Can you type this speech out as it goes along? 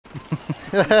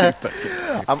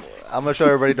I'm I'm gonna show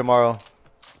everybody tomorrow.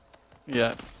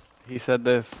 Yeah, he said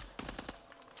this.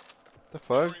 The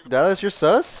fuck? Dallas, you're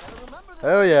sus?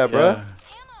 Hell yeah, bruh. Yeah.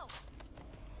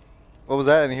 What was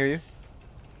that? I didn't hear you.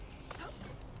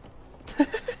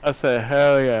 I said,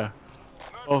 hell yeah.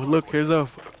 Oh, look, here's a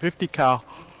 50 cal.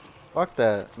 Fuck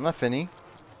that. I'm not Finny.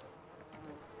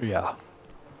 Yeah.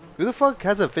 Who the fuck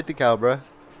has a 50 cal, bruh?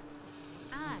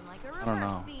 I don't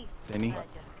know. Vinny?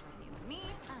 He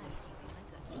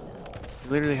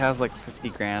literally has like 50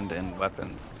 grand in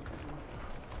weapons.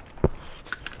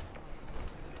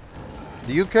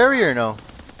 Do you carry or no?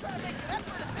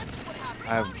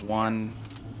 I have one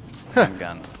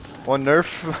handgun One Nerf,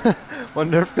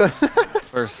 one Nerf gun.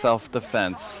 for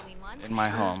self-defense in my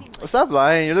home. Stop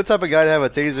lying. You're the type of guy to have a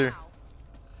taser.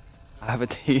 I have a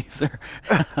taser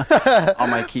on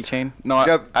my keychain. No,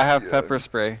 Yep. I have pepper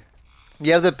spray.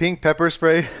 You have the pink pepper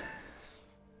spray.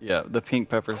 Yeah, the pink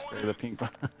pepper spray, the pink.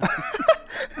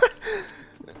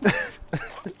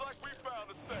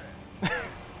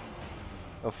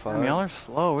 Oh fuck. Y'all are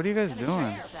slow. What are you guys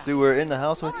doing? Dude, we're in the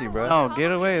house with you, bro. No,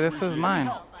 get away. This is mine.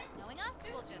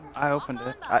 I opened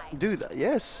it. Dude,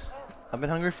 yes. I've been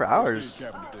hungry for hours.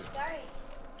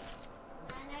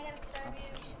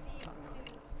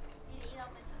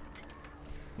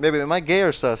 Baby, am I gay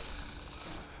or sus?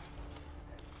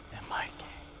 Am I gay?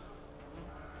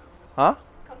 Huh?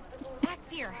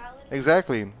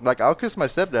 Exactly. Like, I'll kiss my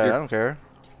stepdad. I don't care.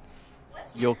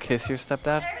 You'll kiss your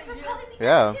stepdad?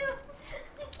 Yeah.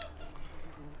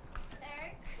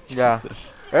 Yeah.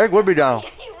 Eric would be down.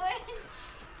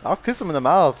 I'll kiss him in the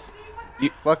mouth. You,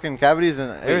 Fucking cavities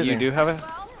and wait, everything. you do have a...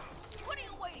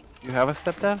 You have a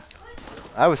stepdad?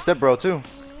 I have a stepbro too.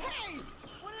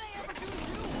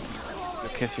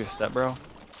 You'll kiss your stepbro?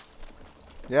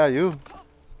 Yeah, you.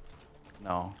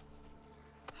 No.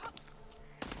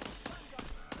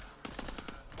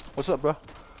 What's up, bro?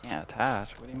 Can't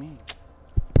attach. What do you mean?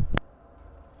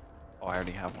 Oh, I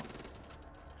already have one.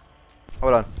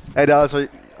 Hold on. Hey, Dallas,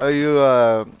 are you,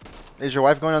 is your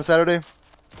wife going on Saturday?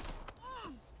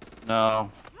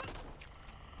 No.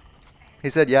 He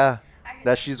said, yeah,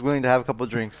 that she's willing to have a couple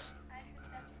drinks.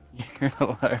 You're a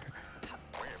liar.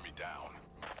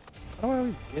 How do I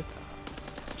always get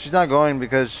that? She's not going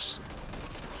because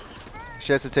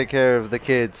she has to take care of the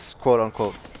kids, quote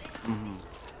unquote. Mm-hmm.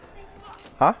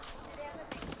 Huh?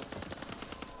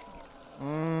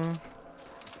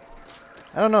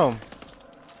 I don't know.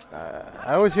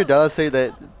 I always hear Dallas say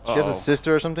that she has a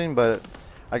sister or something, but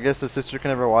I guess the sister can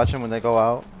never watch him when they go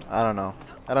out. I don't know.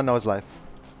 I don't know his life.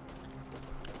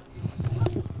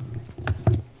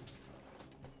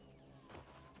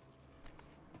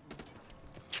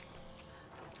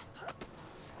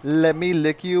 Let me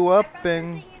lick you up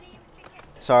and...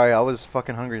 Sorry, I was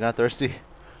fucking hungry, not thirsty.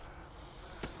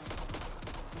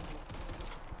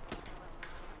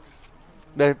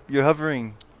 Babe, you're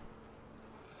hovering.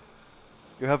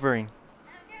 You're hovering.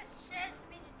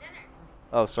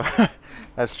 Oh, sorry.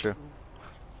 That's true.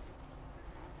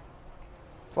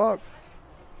 Fuck.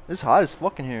 It's hot as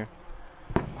fuck in here.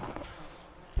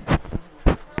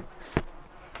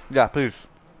 Yeah, please.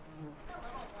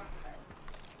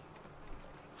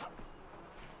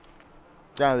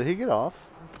 Damn, did he get off?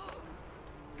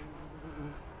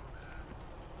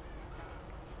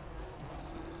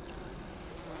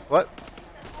 What?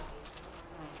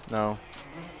 No.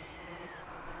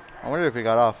 I wonder if he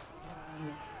got off.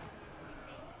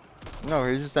 No,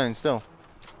 he's just standing still.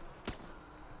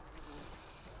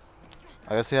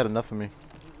 I guess he had enough of me.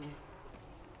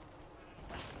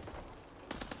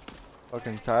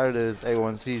 Fucking tired of his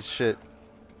A1C shit.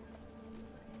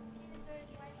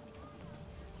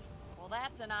 Well,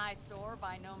 that's an eyesore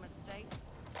by no mistake.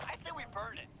 I say we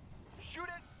burn it. Shoot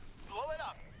it, blow it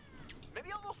up.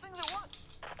 Maybe all those things at once.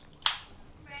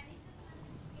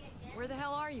 Where the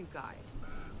hell are you guys?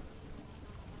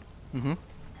 Mm-hmm.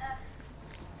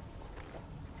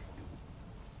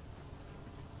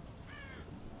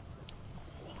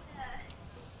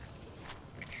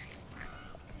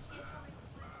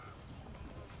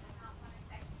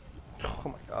 Oh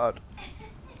my god.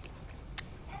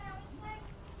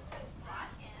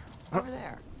 Over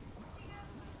there.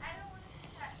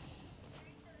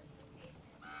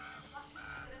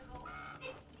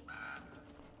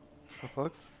 The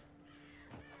fuck?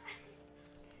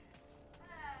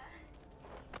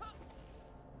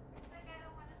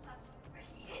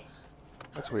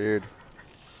 That's weird.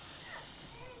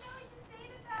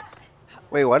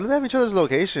 Wait, why do they have each other's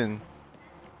location?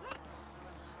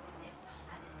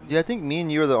 Yeah, I think me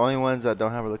and you are the only ones that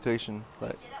don't have a location.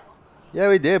 Like, yeah,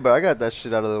 we did, but I got that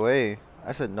shit out of the way.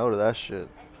 I said no to that shit.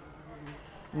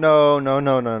 No, no,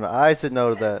 no, no, no. I said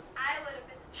no to that. I would have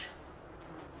been in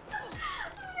trouble. I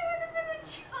would have been in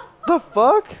trouble. The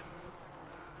fuck?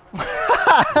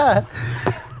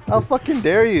 How fucking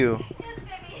dare you? Yes,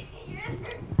 baby. You're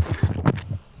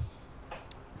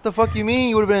What the fuck you mean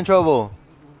you would have been in trouble?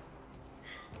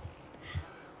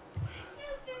 Yes,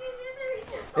 baby.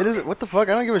 You're the reason. It is. What the fuck?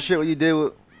 I don't give a shit what you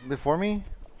did before me.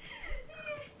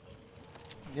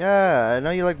 Yeah, I know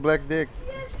you like black dick.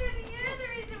 Yes, baby. You're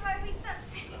the reason why we stopped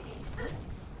seeing each other.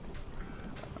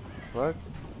 Fuck.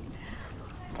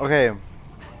 Okay,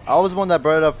 I was the one that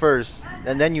brought it up first,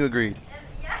 and then you agreed.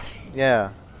 Yeah. Yeah.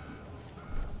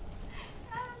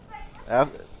 I was like, Af-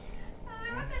 what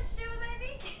the shit was I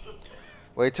thinking?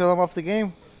 Wait till I'm off the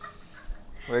game.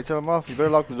 Wait till I'm off. You better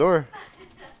lock the door.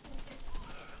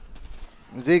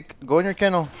 Zeke, go in your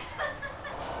kennel.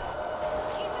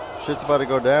 Shit's about to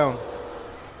go down.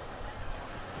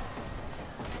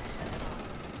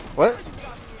 What?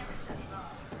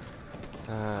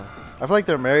 I feel like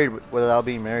they're married without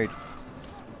being married.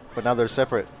 But now they're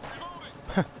separate.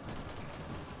 I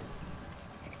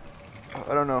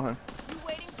don't know, hun. You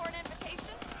waiting for an invitation?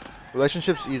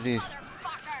 Relationship's easy.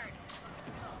 Motherfuckers!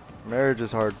 Marriage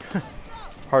is hard.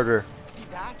 Harder. See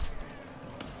that?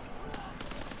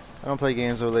 I don't play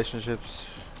games with relationships.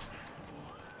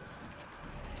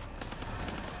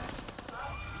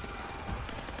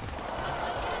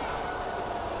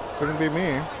 Couldn't be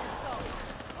me.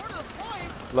 More to the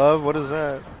point. Love, what is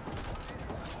that?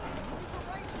 He's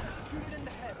a right there. Shoot it in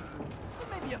the head.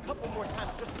 But maybe a couple more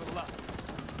times just for luck.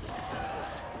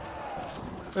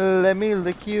 Let me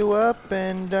lick you up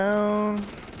and down.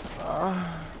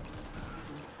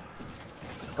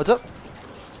 What's up?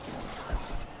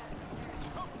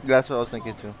 That's what I was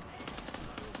thinking too.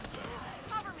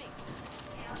 Cover me!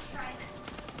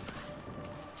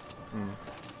 Hmm.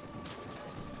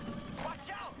 Watch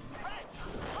out! Hey!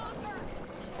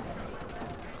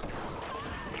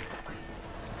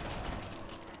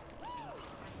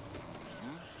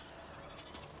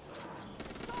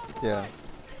 Yeah.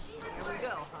 Here we go,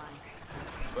 hon.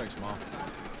 Thanks, Mom.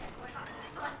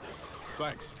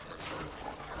 Thanks.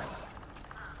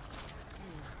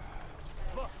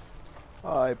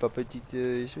 Hi,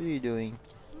 Papatitos. What are you doing?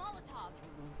 Molotov.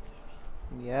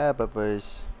 Yeah, Papas.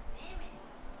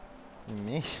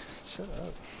 Me? Shut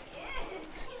up.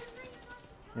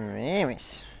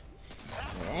 Memes.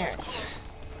 Memes.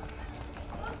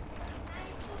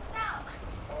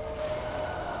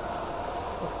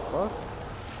 Fuck.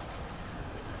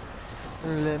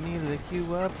 Let me lick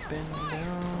you up and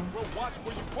down. Well, watch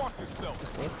where you park yourself.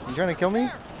 What? You trying to kill me? You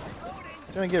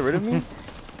trying to get rid of me?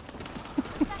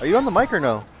 Are you on the mic or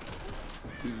no?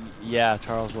 Yeah,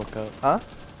 Charles woke up. Huh?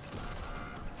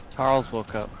 Charles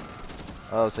woke up.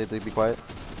 Oh, so you be quiet?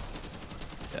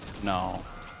 Yeah, no.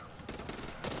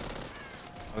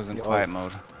 I was in Yeah, quiet oh.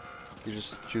 mode. You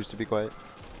just choose to be quiet?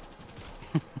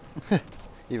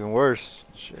 Even worse.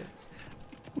 Shit.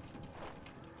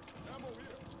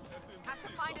 Have to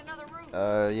find another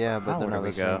route. Yeah, but Oh, they're where not do we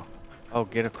listening. go? Oh,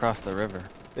 get across the river.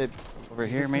 Babe, Over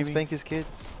he here, doesn't maybe? spank his kids.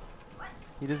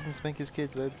 He doesn't spank his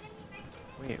kids, babe.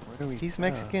 Wait, where do we He's go?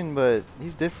 Mexican, but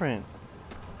he's different.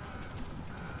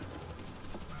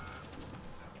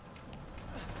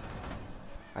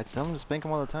 I tell him to spank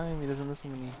him all the time. He doesn't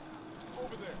listen to me.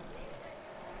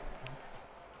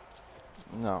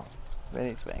 No,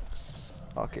 Benny spanks.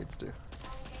 All kids do.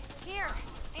 Here,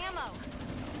 ammo.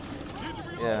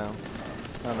 Yeah.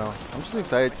 I don't know. I'm just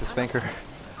excited to spank her.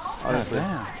 Honestly.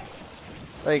 Yeah.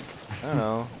 Like, I don't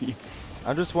know.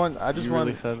 I just want. You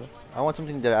really said that? I want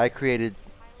something that I created.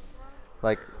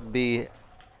 Like, be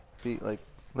like,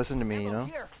 listen to me, you know.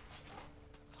 Here.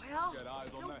 Well, eyes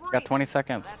still on that. breathing. Got 20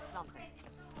 seconds. That's something.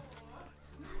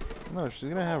 No, she's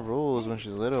gonna have rules when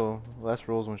she's little. Less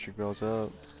rules when she grows up.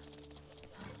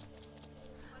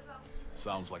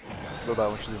 Sounds like you What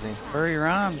about when she's a teen? Hurry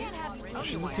around. When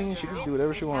she's a teen, she can do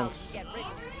whatever she wants. Get rid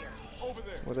of here. got over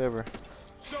there. Whatever.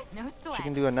 No She sweat.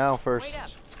 can do it now first. Wait up.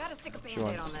 Gotta stick a She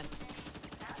band-aid wants. on this.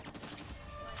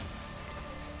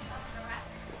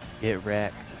 Get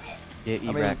wrecked. Get I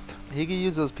mean, erect. he could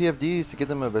use those PFDs to get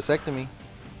them a vasectomy,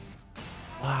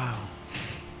 Wow.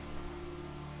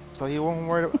 so he won't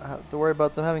have to worry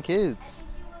about them having kids.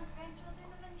 He wants grandchildren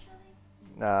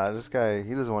eventually. Nah, this guy,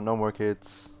 he doesn't want no more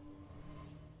kids.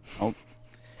 Nope.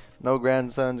 No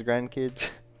grandsons, grandkids.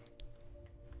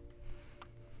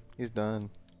 He's done.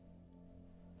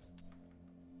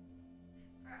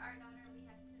 For our daughter, we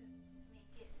have to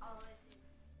make it all the way through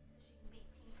so she can beat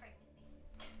teen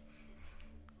pregnancy.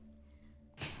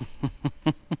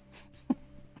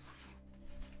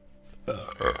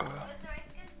 What's the rice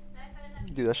good? Did I put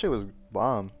enough? Dude, that shit was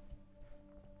bomb.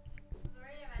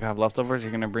 You have leftovers?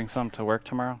 You're gonna bring some to work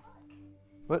tomorrow?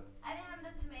 What? I didn't have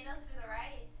enough tomatoes for the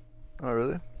rice. Oh,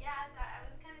 really? Yeah, so I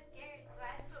was kind of scared, so I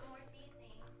had to put more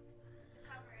seasoning to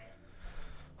cover it.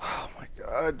 Oh my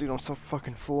god, dude, I'm so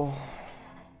fucking full. Yeah, that's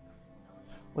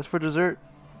so What's for dessert?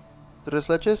 Tres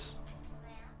leches?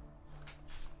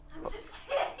 I'm just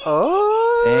kidding.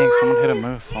 Oh! Dang, someone hit a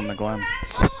moose on the Glen.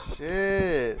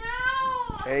 Shit.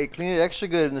 No! Hey, clean it extra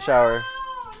good in the shower. No!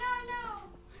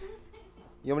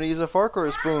 You want me to use a fork or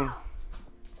a spoon? God.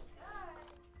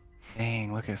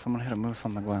 Dang, look at someone hit a moose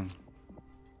on the Glen.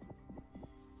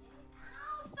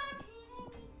 Ow, stop hitting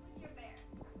me with your bear.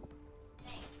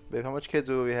 Thanks. Babe, how much kids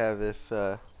will we have if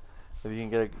you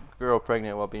can get a girl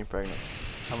pregnant while being pregnant?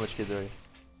 How much kids are you?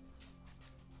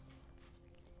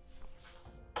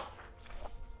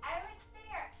 I would say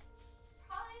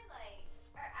probably like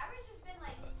our average has been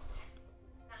like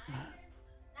 9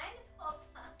 to 12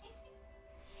 times.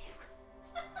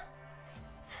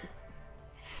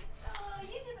 So you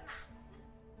do the math.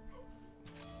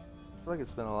 I feel like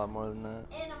it's been a lot more than that.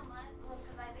 In a month, well,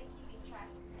 because I've been keeping track.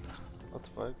 What the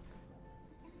fuck?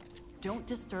 Don't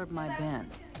disturb my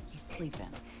Ben. He's sleeping.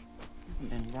 Hasn't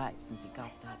been right since he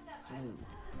got that flu.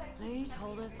 They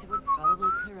told us it would probably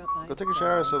clear up by Go take a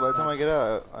shower so by the time I get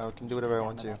out, I can do whatever I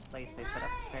want to. That place they set up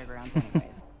at fairgrounds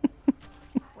anyways.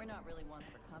 We're not really ones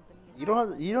for company.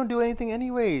 You don't do anything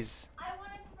anyways. I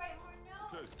wanted to write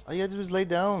more notes. All you have to do is lay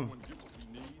down. Someone get what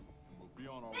we need, and we'll be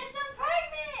on our way. Bitch, I'm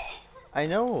pregnant! I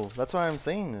know. That's why I'm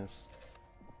saying this.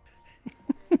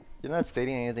 You're not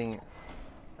stating anything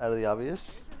out of the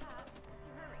obvious.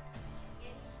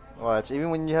 Watch, even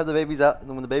when you have the babies out,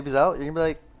 when the baby's out, you're gonna be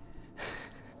like,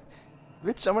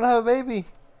 bitch, I'm gonna have a baby.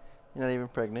 You're not even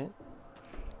pregnant.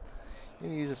 You're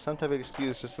gonna use some type of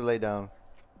excuse just to lay down.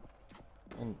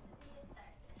 And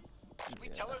Should we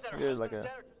tell her that her you're like husband's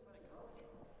a, dead?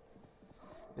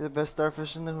 you're the best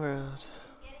starfish in the world.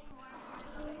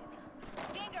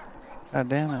 God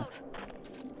damn it.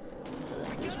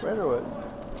 You spread or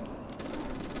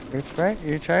what? You try it?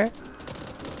 You try it?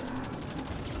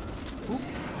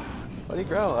 Why do you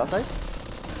growl? Outside?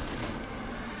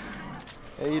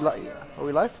 Hey, you like? Are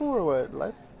we live for or what?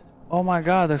 Live? Oh my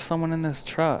god, there's someone in this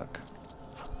truck.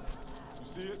 You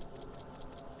see it?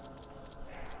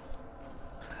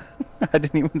 I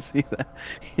didn't even see that.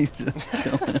 He's just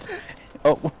chilling.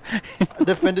 Oh. I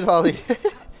defended Holly.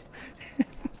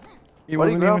 He What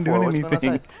do you wasn't growl even for? doing What's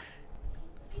going on anything.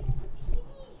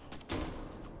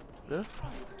 Yeah?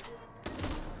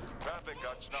 Traffic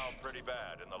got snarled pretty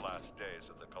bad in the last days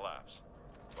of the collapse.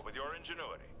 But with your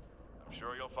ingenuity, I'm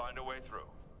sure you'll find a way through.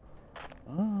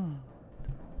 Oh.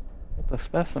 What the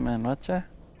specimen, whatcha?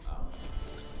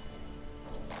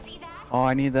 Oh,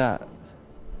 I need that.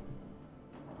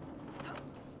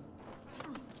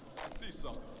 I see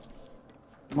something.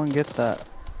 Someone get that.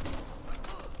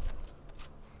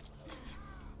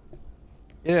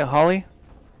 Get it, Holly?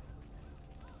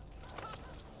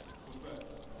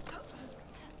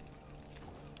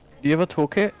 Do you have a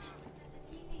toolkit?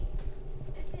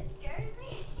 This shit scares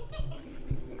me.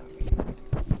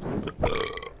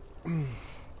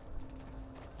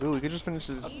 Dude, we could just finish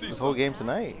this whole game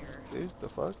tonight. Dude, the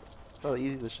fuck? That's how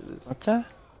easy this shit is. What's that?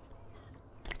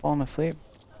 Falling asleep.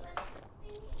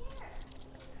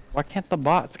 Why can't the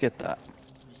bots get that?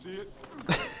 You see it?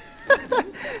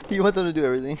 You want them to do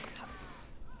everything.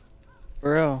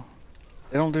 For real.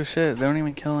 They don't do shit. They don't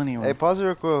even kill anyone. Hey, pause it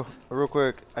real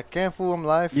quick. I can't fool him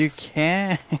live. You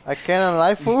can't. I can on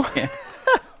live fool. can't.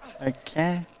 I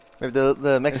can't. Maybe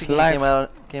the Mexican live.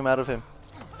 came out of him.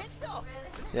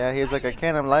 Yeah, he was like, I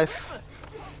can't, I'm live.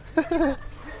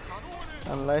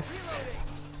 I'm live.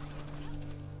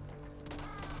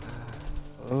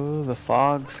 Oh, the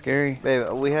fog, scary. Babe,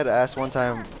 we had to ask one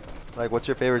time, like, what's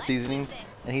your favorite seasonings?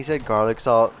 And he said garlic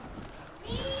salt.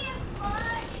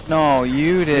 No,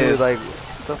 you did. Dude, like,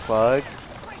 what the fuck?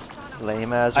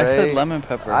 Lame ass, right? I said lemon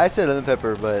pepper. I said lemon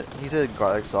pepper, but he said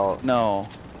garlic salt. No.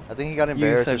 I think he got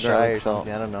embarrassed said or shy garlic or salt.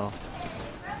 something. I don't know.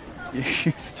 You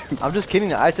stupid. I'm just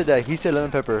kidding. I said that. He said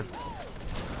lemon pepper.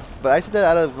 But I said that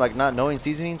out of like not knowing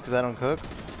seasonings because I don't cook.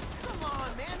 Come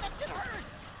on, man, that shit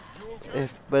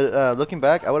hurts. But looking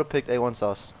back, I would have picked A1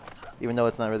 sauce, even though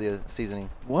it's not really a seasoning.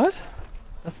 What?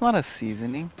 That's not a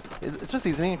seasoning. It's a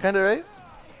seasoning, kind of, right?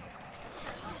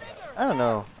 I don't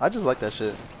know. I just like that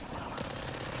shit.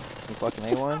 Some fucking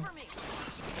A1.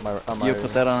 You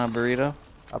put that on a burrito?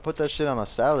 I put that shit on a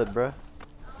salad, bruh.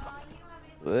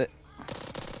 What?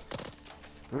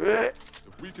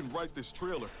 If we can right this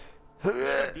trailer, we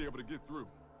should be able to get through.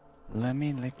 Let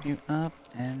me lick you up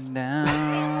and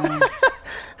down.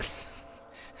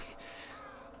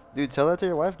 Dude, tell that to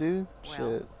your wife, dude.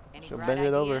 Well, Shit. any She'll bright bend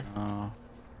it over. ideas? Oh.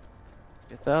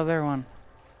 Get the other one.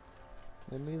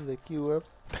 Let me lick you up.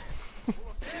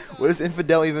 What does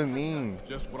infidel even mean?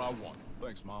 Just what I want.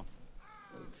 Thanks, Mom.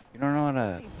 You don't know how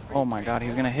to. Oh my god,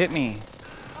 he's gonna hit me.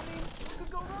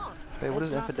 Hey, what does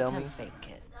Best not to infidel mean? tempt fate,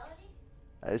 kid.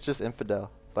 It's just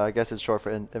infidel, but I guess it's short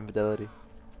for infidelity.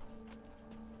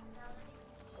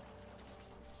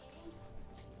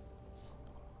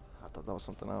 I thought that was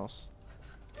something else.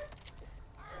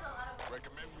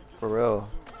 Recommend we get For real.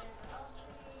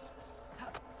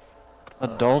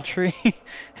 Adultery?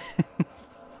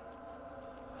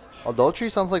 Adultery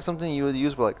sounds like something you would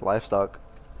use with like livestock.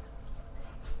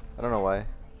 I don't know why.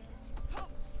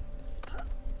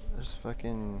 There's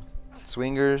fucking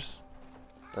swingers.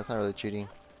 That's not really cheating.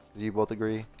 'Cause you both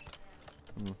agree.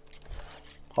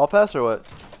 Hall pass or what?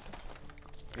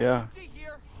 Yeah.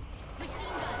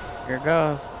 Here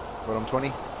goes. What, I'm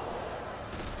 20?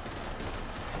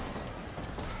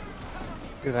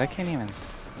 Dude, I can't even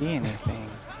see anything.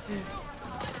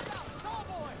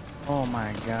 Oh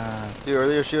my god. Dude,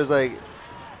 earlier she was like,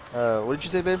 what did you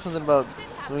say, babe? Something about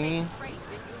swinging?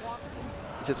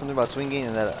 You said something about swinging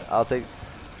and that I'll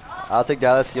take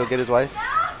Dallas, you'll get his wife?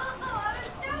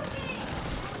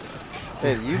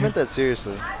 Babe, you meant that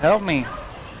seriously. Help me.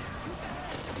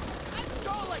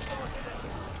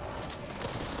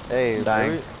 Hey, I'm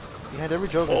dying. you had every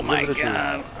joke. Oh my delivered it to you.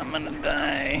 god, I'm gonna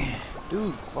die.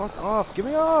 Dude, fuck off. Get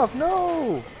me off.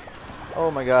 No.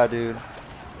 Oh my god, dude.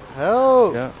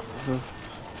 Help. Yep, this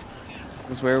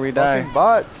is where we die. Fucking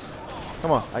bots.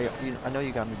 Come on. I know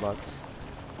you got me, bots.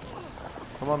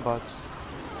 Come on, bots.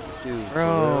 Dude.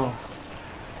 Bro.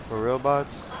 For real,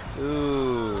 bots?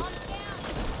 Dude.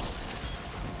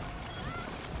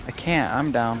 I can't,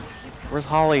 I'm down. Where's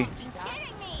Holly?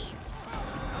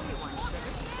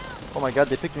 Oh my god,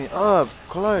 they picked me up.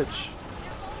 Clutch.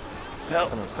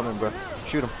 Help. Come in, bro.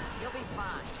 Shoot him.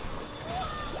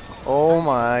 Oh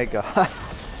my god.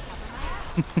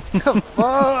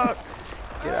 Fuck.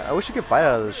 Yeah, I wish you could bite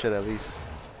out of this shit at least.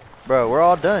 Bro, we're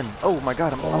all done. Oh my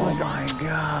god. Oh my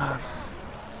god.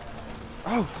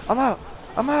 Oh, I'm out.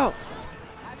 I'm out.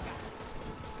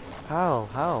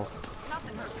 How?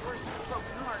 Nothing hurts worse than a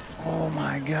broken heart. Oh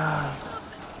my god.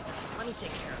 Let me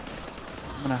take care of this.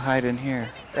 I'm gonna hide in here.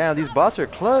 Damn, these bots are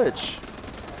clutch.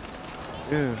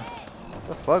 Dude. What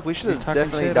the fuck? We should You have talking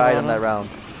definitely shit died about on that him? round.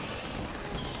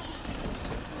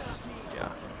 Yeah,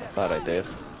 I thought I did.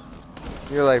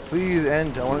 You're like, please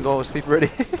end. I want to go to sleep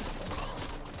already.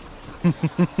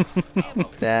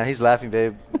 Damn, he's laughing,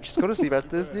 babe. Just go to sleep after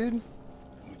this, dude.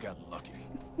 We got lucky.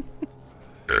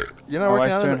 You're not My working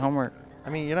wife's out. doing homework. I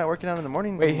mean, you're not working out in the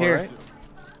morning. Wait anymore, here. Right?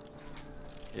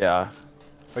 Yeah.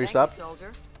 Oh, you Thank stopped?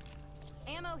 soldier.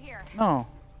 Ammo here. No.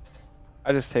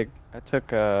 I took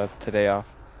today off.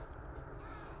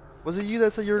 Was it you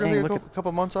that said you were gonna Dang, take a look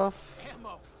couple months off?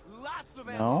 Ammo. Lots of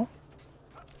ammo. No?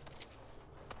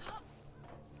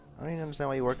 I don't even understand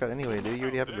why you work out anyway, dude. You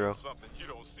already have a girl. Something you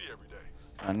don't see every day.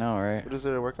 I know, right? What is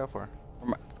there to work out for?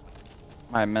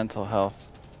 My mental health.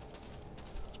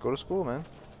 Just go to school, man.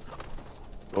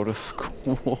 Go to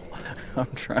school. I'm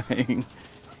trying.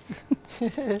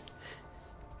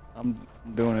 I'm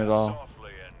doing it all.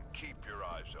 Softly and keep your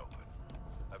eyes open.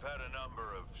 I've had a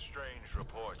number of strange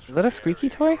reports. Is that a squeaky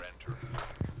toy?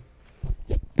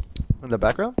 In the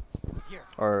background?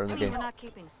 Or in the I mean, game? we're not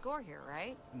keeping score here,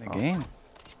 right? In the Oh. game.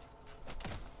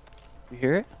 You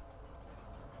hear it?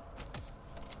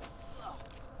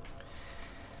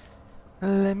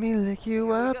 Let me lick you Here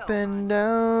we up go. and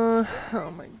down.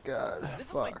 Oh my god. This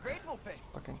is my Fuck. grateful face.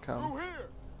 Fucking come. here.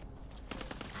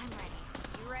 I'm ready.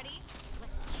 You ready?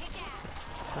 Let's kick ass.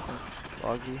 Fucking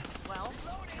foggy. Well,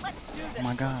 let's do this. Oh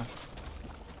my god.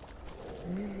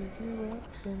 Let me lick you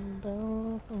up and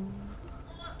down.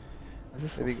 Is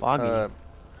this so Maybe, foggy?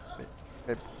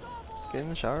 babe, get in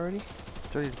the shower already?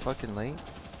 It's already fucking late.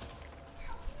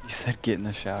 You said get in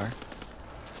the shower.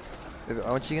 Babe,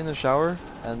 I want you to get in the shower,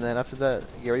 and then after that,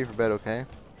 get ready for bed, okay?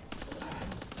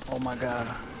 Oh my god.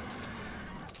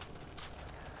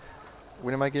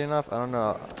 When am I getting off? I don't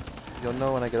know. You'll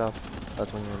know when I get off.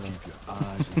 That's when you'll know. Keep your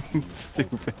eyes and ears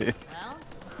Stupid. Well,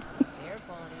 at least the air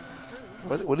quality's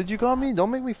improved. What did you call me? Don't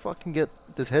make me fucking get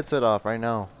this headset off right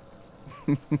now.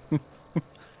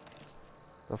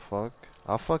 The fuck?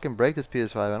 I'll fucking break this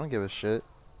PS5. I don't give a shit.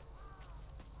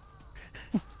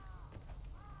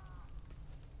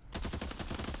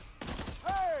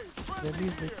 Let me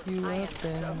lick you up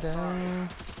and down.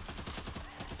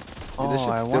 Oh, this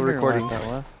shit's I still wonder recording.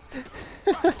 what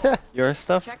that was. Your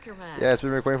stuff? Check your match. Yeah, it's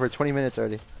been recording for 20 minutes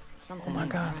already. Something Oh my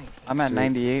ain't god. right. I'm at Sweet.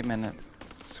 98 minutes.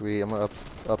 Sweet, I'm gonna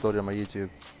upload it on my YouTube.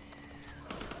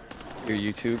 Your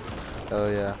YouTube? Oh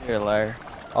yeah. You're a liar.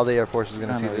 All the Air Force is I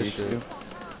gonna don't see know this shit.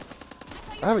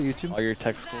 YouTube. I have a YouTube. All your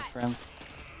tech school friends.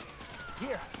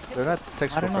 They're not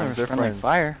tech I school don't know. friends. They're There's friendly friends.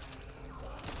 fire.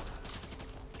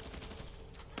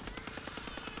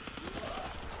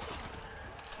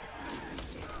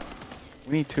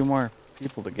 We need 2 more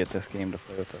people to get this game to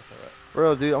play with us. Alright.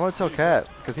 Bro, dude, I'm gonna tell Cat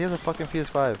because he has a fucking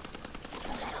PS5.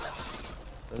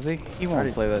 Does he? He won't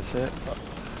Already- play that shit.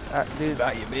 Dude,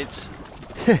 Got you,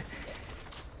 bitch.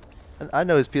 I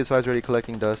know his PS5 is already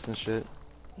collecting dust and shit.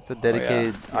 It's a dedicated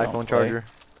You don't iPhone play. charger.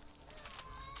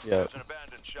 Yep. There's an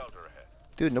abandoned shelter ahead.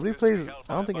 Dude, nobody plays.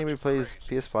 I don't think anybody plays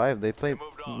PS5. They play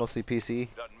mostly PC.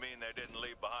 Doesn't mean they didn't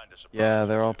leave behind a surprise. Yeah,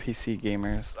 they're all PC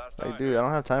gamers. Last Like, I dude, I heard,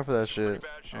 don't have time for that pretty shit. bad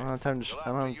I shape. don't have time to. You'll I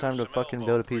don't have use time to some fucking elbow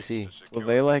build a grease PC. to secure Well,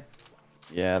 they it. like.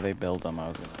 Yeah, they build them. I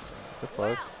was gonna say. The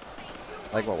fuck?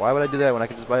 Like, why would I do that when I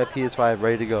could just buy a PS5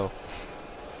 ready to go?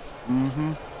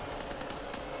 Mm-hmm.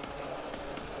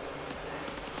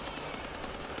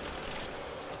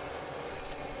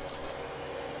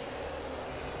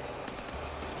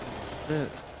 Shit.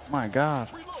 My God.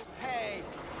 Hey,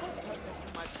 don't put this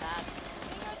in my pad.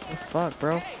 What the fuck,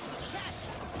 bro?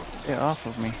 Get off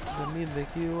of me. Let me lick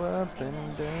you up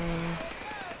and down.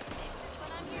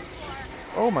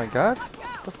 Oh my god.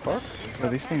 What the fuck? Yo,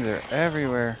 these things are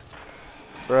everywhere.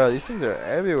 Bro, these things are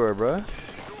everywhere, bro.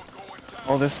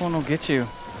 Oh, this one will get you.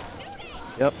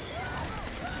 Yep.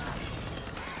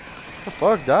 What the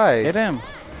fuck? Die. Hit him.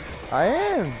 I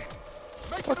am.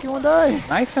 Fuck, you wanna die?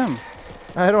 Knife him.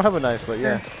 I don't have a knife, but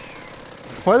yeah.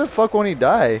 Why the fuck won't he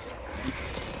die?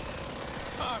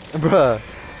 Bruh.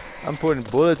 I'm putting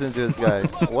bullets into this guy.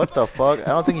 What the fuck? I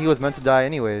don't think he was meant to die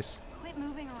anyways. Quit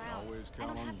moving around. I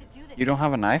don't have to do this. You don't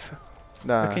have a knife?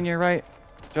 Nah. Look in your right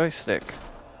joystick.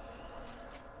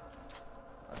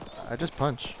 I just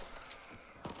punch.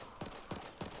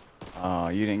 Oh,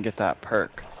 you didn't get that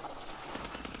perk.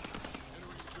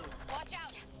 Watch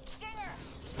out. Stinger.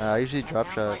 I usually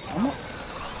drop shot.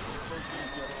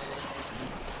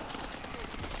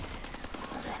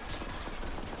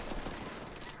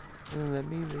 Let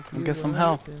me lick you Get some up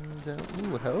health. and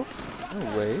down. Ooh, health?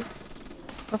 No way.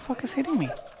 The fuck is hitting me?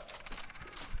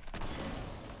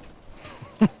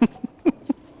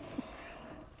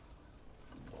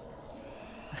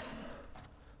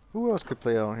 Who else could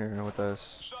play out here with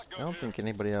us? I don't think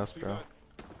anybody else, bro.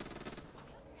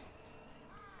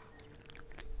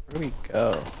 Where do we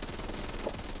go?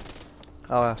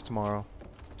 I'll ask tomorrow.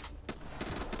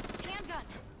 Handgun.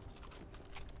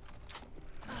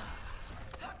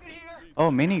 Oh,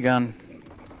 minigun.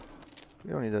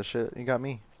 You don't need that shit. You got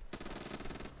me.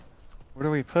 Where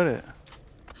do we put it?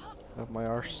 Up my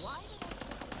arse.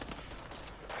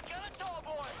 Get it, tall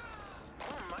boy.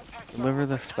 My pack's not Deliver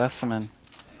the specimen.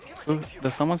 Who,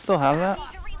 does someone still have that?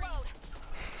 Need to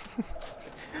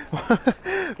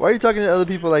reload. Why are you talking to other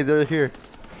people like they're here?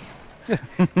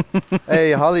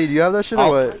 Hey, Holly, do you have that shit or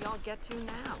Oh. what? Y'all get to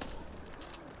now.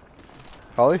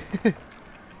 Holly?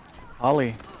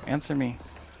 Holly, answer me.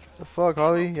 The fuck,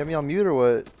 Holly? You have me on mute or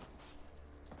what?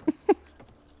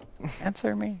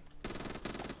 Answer me.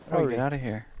 How do we Hurry. get out of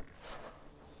here?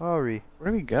 Holly. Where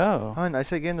do we go? Hun, I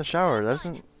said get in the shower. That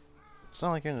doesn't... It's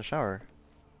not like you're in the shower.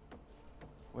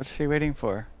 What's she waiting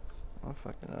for? I don't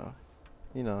fucking know.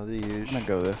 You know, the I'm usual. gonna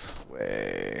go this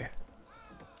way.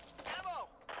 ammo.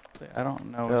 I don't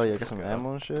know. Hell which yeah, way get to some go.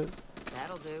 ammo and shit.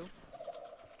 That'll do.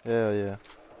 Hell yeah.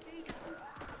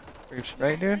 You're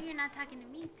right, I know dude? you're not talking to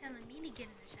me, telling me to get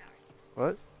in the shower.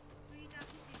 What? Who are you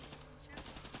talking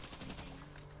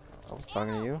to? I was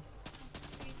talking to you.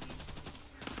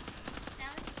 Now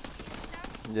that you in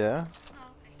the shower? Yeah.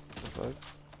 Oh, okay. The fuck?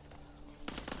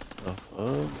 The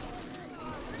fuck?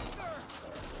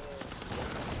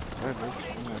 Sorry, bitch.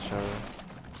 I'm in the shower.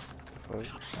 The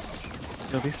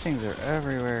fuck? Yo, these things are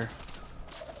everywhere.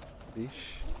 Beesh.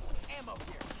 Ammo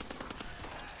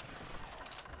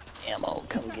here. Ammo,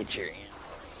 come get your ammo.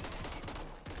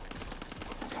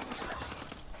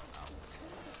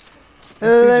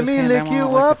 Let just me hand lick ammo you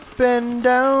like up and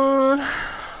down.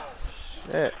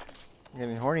 Shit. I'm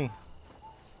getting horny.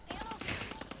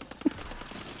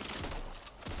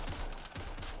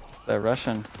 That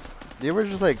Russian. Do you ever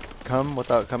just like come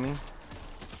without coming?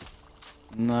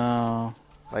 No.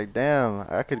 Like, damn,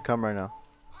 I could come right now.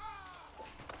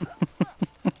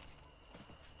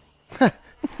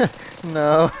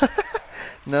 No.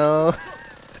 No.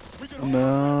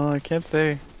 No, I can't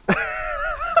say.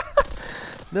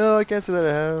 No, I can't say that I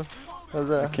have. How's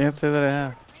I that? can't say that I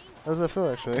have. How does that feel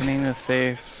actually? Name is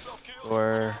safe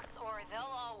or Or they'll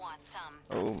all want some.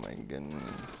 Oh my goodness.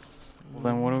 well,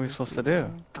 then what are we supposed to do?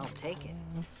 I'll take it.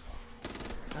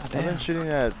 God I've been damn. shooting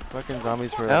at fucking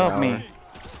zombies for like Help an hour. me.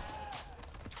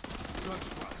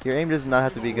 Your aim does not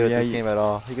have to be good Yeah, at this you- game at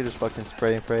all. You can just fucking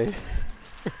spray and pray.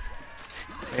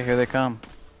 Hey, here they come.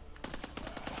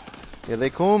 Yeah, they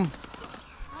come.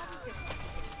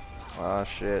 Ah,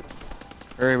 shit.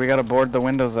 Hurry, we gotta board the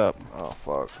windows up. Oh,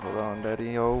 fuck. Hold on,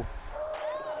 daddy. Oh.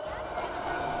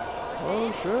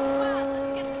 Oh, shit.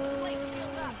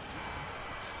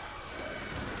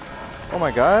 Oh,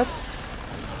 my God.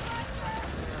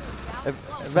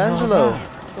 Evangelo.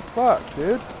 What the fuck,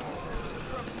 dude?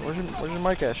 Where's your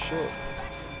mic at? Shit.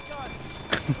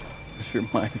 Where's your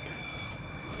mic?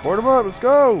 Board him up. Let's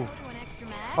go.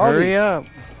 Holly. Hurry up.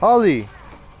 Holly.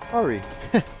 Hurry.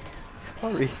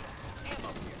 Hurry.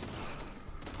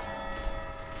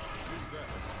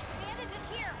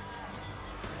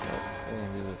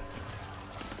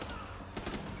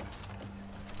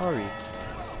 Hurry.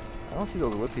 I don't see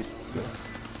those wood pieces.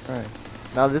 Alright.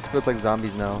 Now this feels like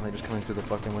zombies now. They're just coming through the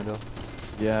fucking window.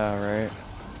 Yeah, right.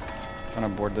 Trying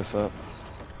to board this up.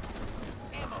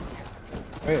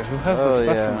 Wait, who has Oh, the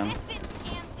yeah. specimen?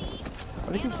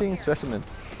 Why do you keep saying specimen?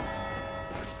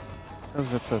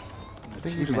 Because it's a. I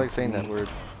think you just like saying that word.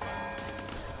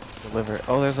 Deliver.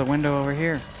 Oh, there's a window over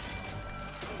here.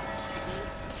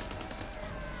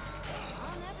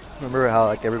 Remember how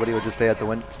like everybody would just stay at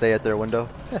their window?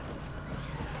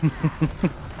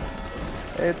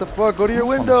 Hey, what the fuck? Go to your On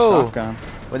a window! shotgun.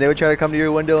 When they would try to come to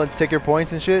your window and take your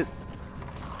points and shit?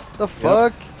 The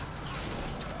fuck?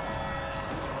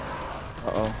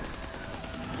 Uh-oh.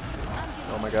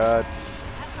 Oh my god.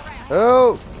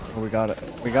 Oh! Oh, we got it.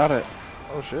 We got it.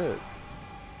 Oh shit.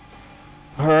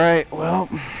 Alright, well.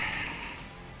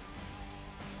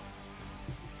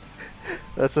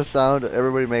 That's the sound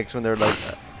everybody makes when they're like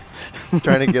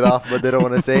trying to get off but they don't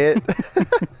want to say it.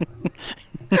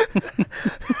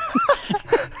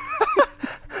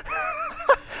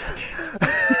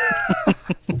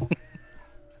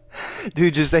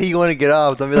 Dude, just say you want to get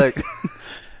off. Don't be like.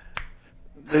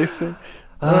 They say,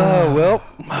 oh, well.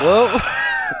 Well.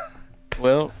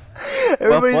 Well.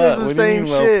 Everybody what? does the What do you same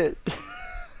mean, well? shit.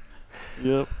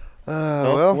 Yep.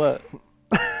 Well. What?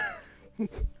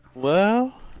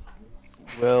 Well?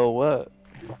 Well, what?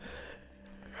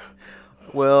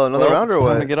 Well, another Well, round or it's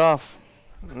time what? to get off.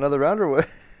 Another round or what?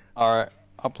 Alright.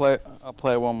 I'll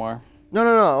play one more. No,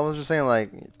 no, no. I was just saying,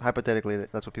 like, hypothetically,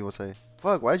 that's what people say.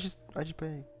 Fuck, why'd you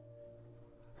pay?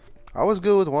 I was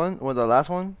good with the last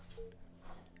one.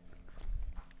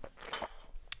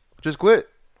 Just quit.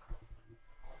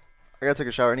 I gotta take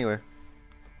a shower anyway.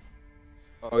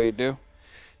 Oh, you do?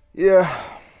 Yeah.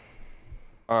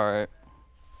 Alright.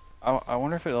 I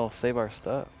wonder if it'll save our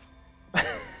stuff.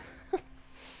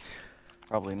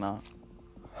 Probably not.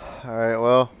 Alright,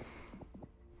 well.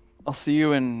 I'll see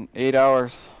you in 8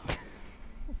 hours.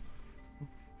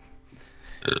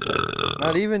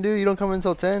 Not even, dude. You don't come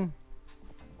until 10.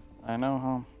 I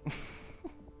know, huh?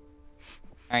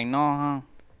 I know, huh?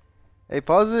 Hey,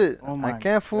 pause it. Oh I my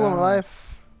can't fool. I'm God. live.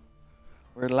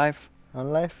 We're live. I'm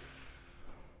live.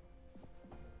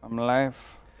 I'm live.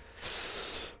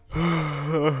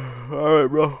 Alright,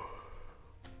 bro.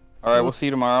 Alright, we'll see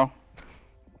you tomorrow.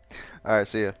 Alright,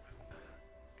 see ya.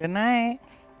 Good night.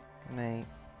 Good night.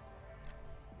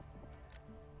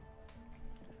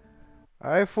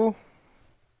 Alright, fool.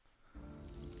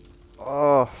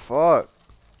 Oh, fuck.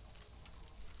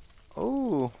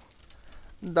 Oh.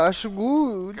 That's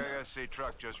good. KSC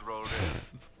truck just rolled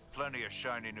in. Plenty of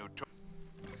shiny new toys.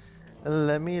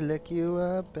 Let me lick you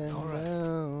up and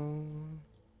down.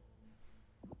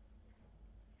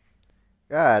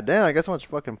 God damn, I got so much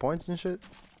fucking points and shit.